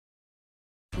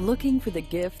Looking for the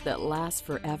gift that lasts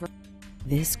forever?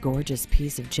 This gorgeous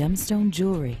piece of gemstone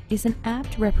jewelry is an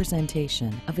apt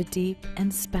representation of a deep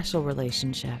and special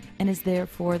relationship and is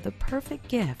therefore the perfect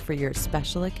gift for your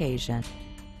special occasion.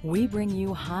 We bring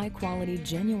you high-quality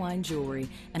genuine jewelry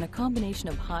and a combination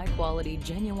of high-quality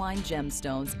genuine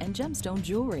gemstones and gemstone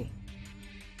jewelry.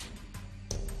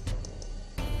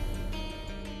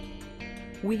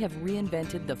 We have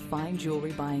reinvented the fine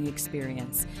jewelry buying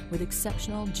experience with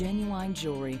exceptional genuine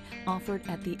jewelry offered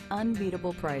at the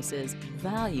unbeatable prices,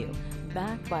 value,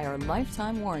 backed by our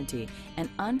lifetime warranty and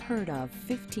unheard of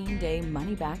 15-day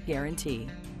money-back guarantee.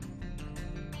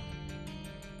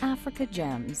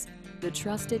 AfricaGems, the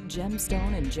trusted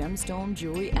gemstone and gemstone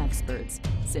jewelry experts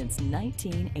since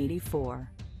 1984.